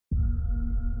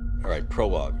All right,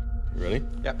 prologue. You ready?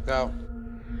 Yep, go.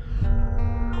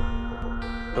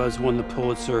 Buzz won the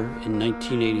Pulitzer in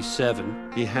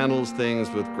 1987. He handles things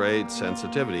with great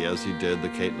sensitivity, as he did the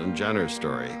Caitlyn Jenner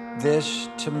story. This,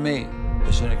 to me,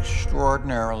 is an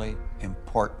extraordinarily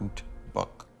important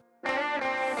book.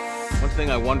 One thing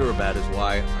I wonder about is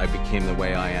why I became the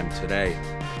way I am today.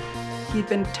 He'd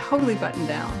been totally buttoned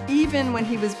down. Even when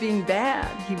he was being bad,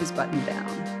 he was buttoned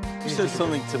down. You said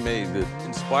something to me that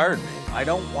inspired me. I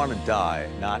don't want to die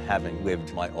not having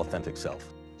lived my authentic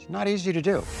self. It's not easy to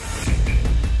do.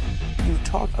 You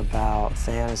talk about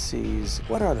fantasies.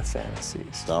 What are the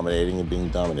fantasies? Dominating and being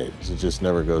dominated. It just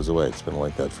never goes away. It's been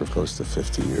like that for close to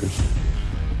 50 years.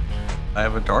 I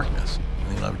have a darkness. I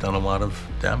think I've done a lot of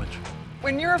damage.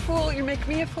 When you're a fool, you make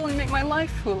me a fool, you make my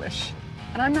life foolish.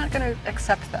 And I'm not going to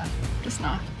accept that. Just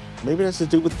not. Maybe it has to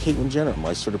do with Caitlyn Jenner.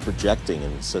 I sort of projecting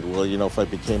and said, well, you know, if I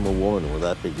became a woman, would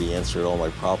that be the answer to all my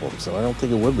problems? And I don't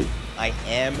think it would be. I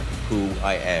am who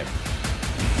I am.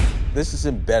 This is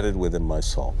embedded within my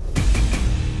soul.